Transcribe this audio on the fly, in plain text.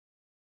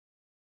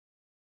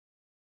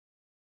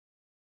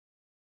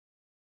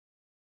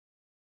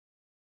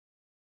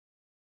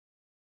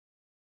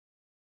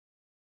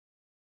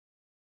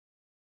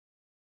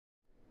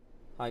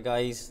Hi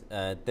guys,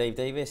 Dave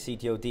Davis,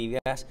 CTO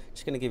DVS.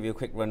 Just going to give you a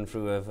quick run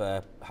through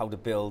of how to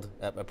build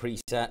up a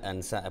preset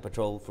and set a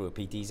patrol through a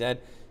PTZ.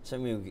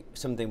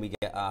 Something we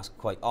get asked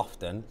quite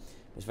often.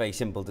 It's very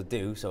simple to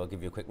do, so I'll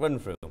give you a quick run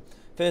through.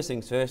 First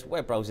things first,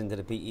 web browse into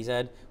the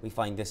PTZ. We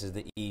find this is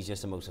the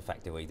easiest and most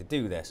effective way to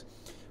do this.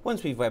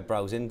 Once we've web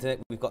browsed into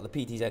it, we've got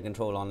the PTZ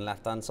control on the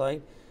left hand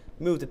side.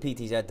 Move the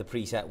PTZ to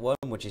preset 1,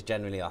 which is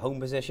generally our home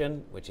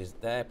position, which is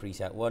there,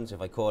 preset 1. So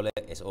if I call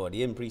it, it's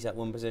already in preset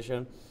 1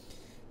 position.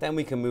 Then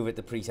we can move it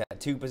to preset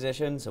 2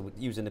 position. So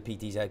using the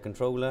PTZ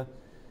controller,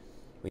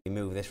 we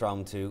move this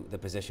round to the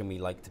position we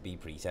like to be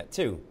preset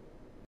 2.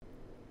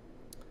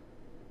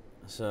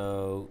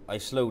 So I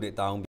slowed it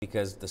down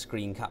because the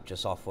screen capture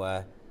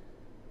software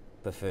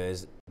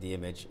prefers the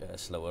image at a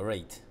slower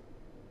rate.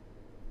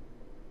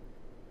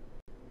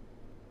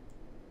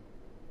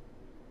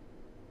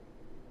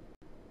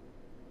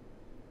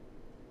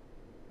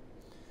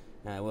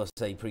 We'll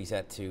say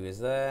preset 2 is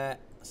there,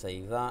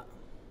 save that.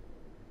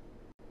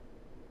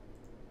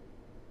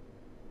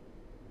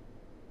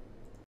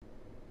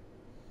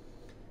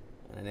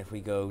 And if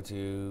we go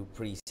to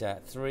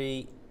preset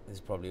 3, there's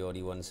probably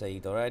already one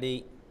saved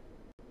already.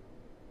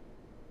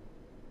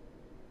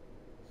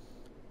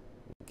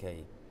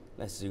 Okay,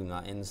 let's zoom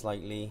that in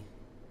slightly.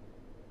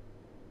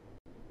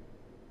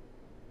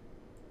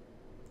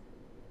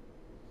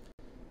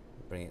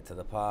 Bring it to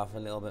the path a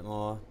little bit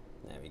more.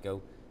 There we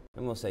go.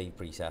 And we'll save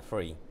preset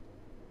 3.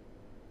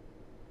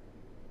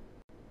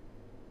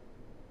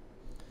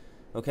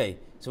 Okay,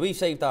 so we've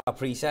saved our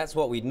presets.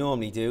 What we'd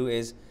normally do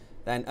is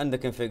then under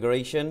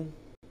configuration.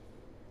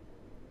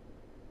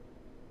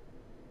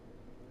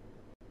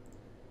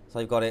 So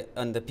I've got it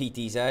under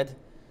PTZ.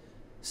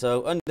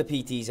 So under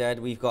PTZ,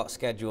 we've got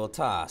scheduled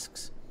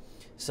tasks.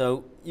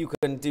 So you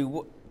can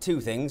do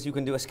two things. You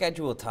can do a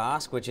scheduled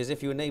task, which is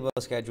if you enable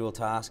a scheduled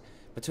task,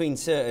 between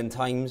certain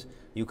times,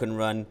 you can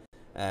run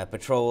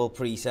patrol,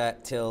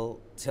 preset,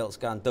 tilt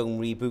scan, dome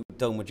reboot,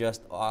 dome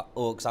adjust,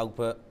 aux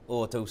output,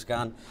 auto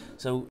scan.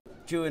 So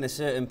during a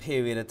certain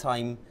period of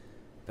time,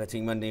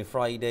 between Monday and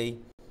Friday,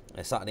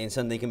 Saturday and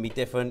Sunday can be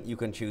different, you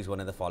can choose one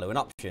of the following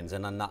options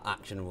and then that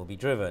action will be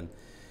driven.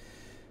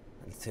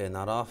 Let's turn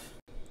that off.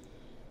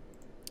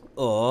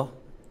 Or,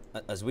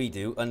 as we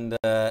do, under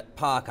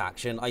park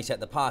action, I set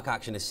the park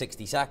action as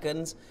 60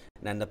 seconds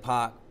and then the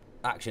park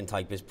action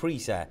type is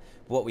preset.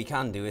 What we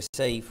can do is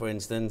say, for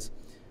instance,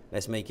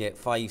 let's make it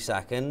 5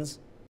 seconds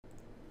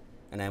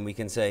and then we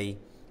can say,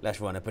 let's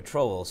run a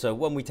patrol. So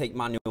when we take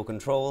manual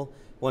control,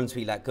 once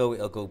we let go,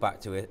 it'll go back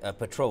to a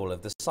patrol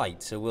of the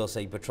site. So we'll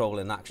say patrol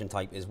and action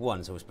type is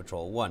 1, so it's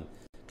patrol 1.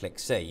 Click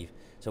save.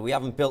 So we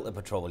haven't built a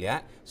patrol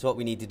yet. So what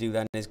we need to do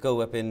then is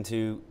go up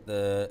into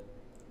the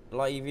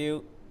live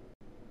view.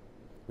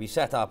 We've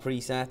set our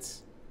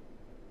presets.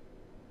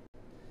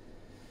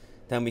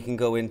 Then we can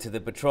go into the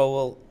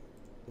patrol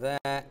there.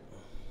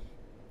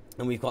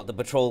 And we've got the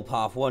patrol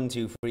path 1,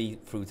 2, 3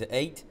 through to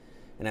 8.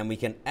 And then we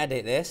can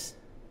edit this.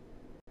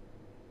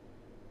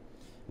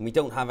 And we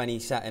don't have any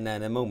set in there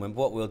in a moment.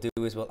 What we'll do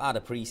is we'll add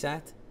a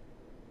preset.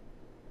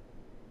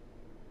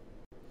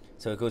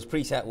 So it goes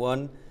preset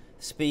 1.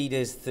 Speed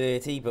is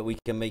 30, but we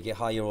can make it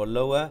higher or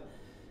lower.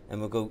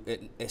 And we'll go,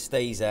 it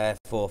stays there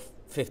for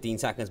 15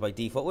 seconds by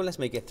default. Well, let's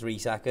make it 3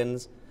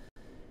 seconds.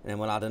 And then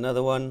we'll add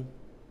another one.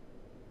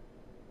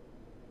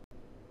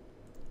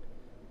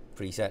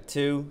 Preset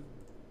 2.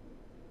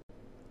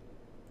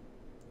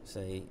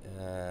 Say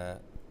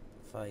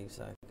 5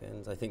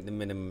 seconds. I think the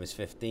minimum is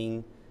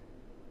 15.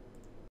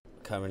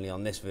 Currently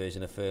on this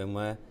version of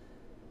firmware.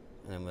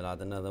 And then we'll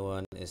add another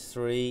one, is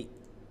 3.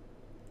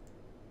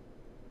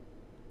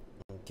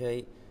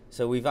 Okay,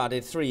 so we've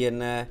added 3 in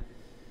there.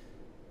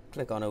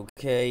 Click on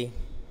OK.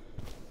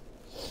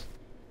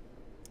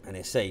 And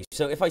it's saved.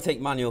 So if I take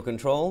manual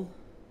control,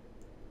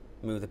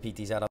 move the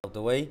PTZ out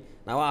the way.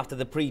 Now after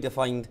the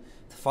predefined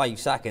 5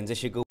 seconds, it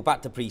should go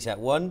back to preset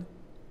 1.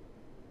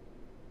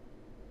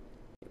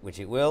 Which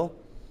it will.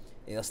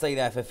 It'll stay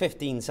there for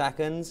 15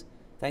 seconds.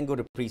 Then go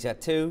to preset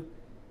 2.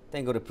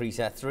 Then go to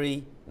preset 3.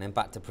 And then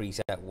back to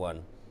preset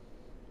 1.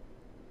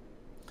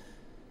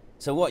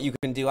 So what you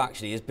can do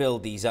actually is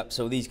build these up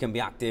so these can be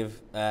active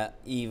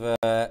either,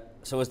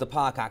 so as the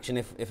park action,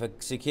 if a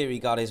security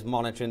guard is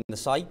monitoring the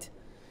site,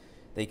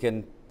 they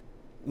can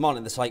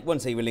monitor the site.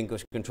 Once they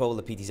relinquish control,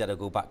 the PTZ will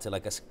go back to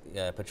like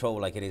a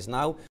patrol like it is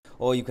now,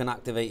 or you can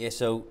activate it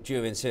so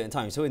during certain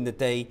times. So in the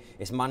day,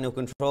 it's manual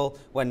control.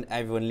 When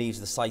everyone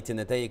leaves the site in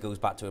the day, it goes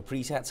back to a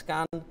preset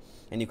scan,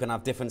 and you can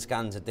have different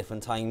scans at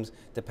different times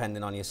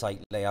depending on your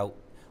site layout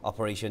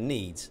operation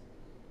needs.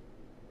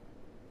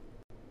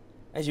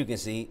 As you can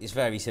see, it's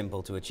very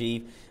simple to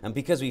achieve, and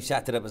because we've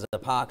set it up as a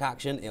park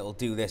action, it'll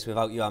do this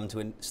without you having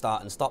to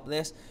start and stop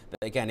this.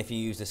 But again, if you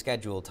use the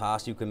scheduled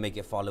task, you can make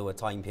it follow a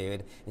time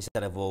period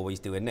instead of always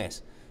doing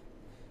this.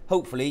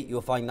 Hopefully,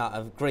 you'll find that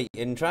of great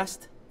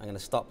interest. I'm going to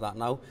stop that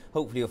now.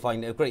 Hopefully, you'll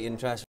find it of great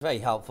interest, very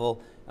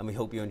helpful, and we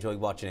hope you enjoy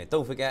watching it.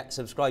 Don't forget,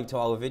 subscribe to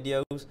our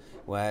videos,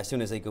 where as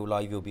soon as they go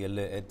live, you'll be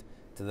alerted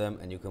to them,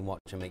 and you can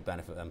watch and make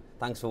benefit of them.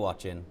 Thanks for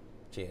watching.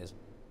 Cheers.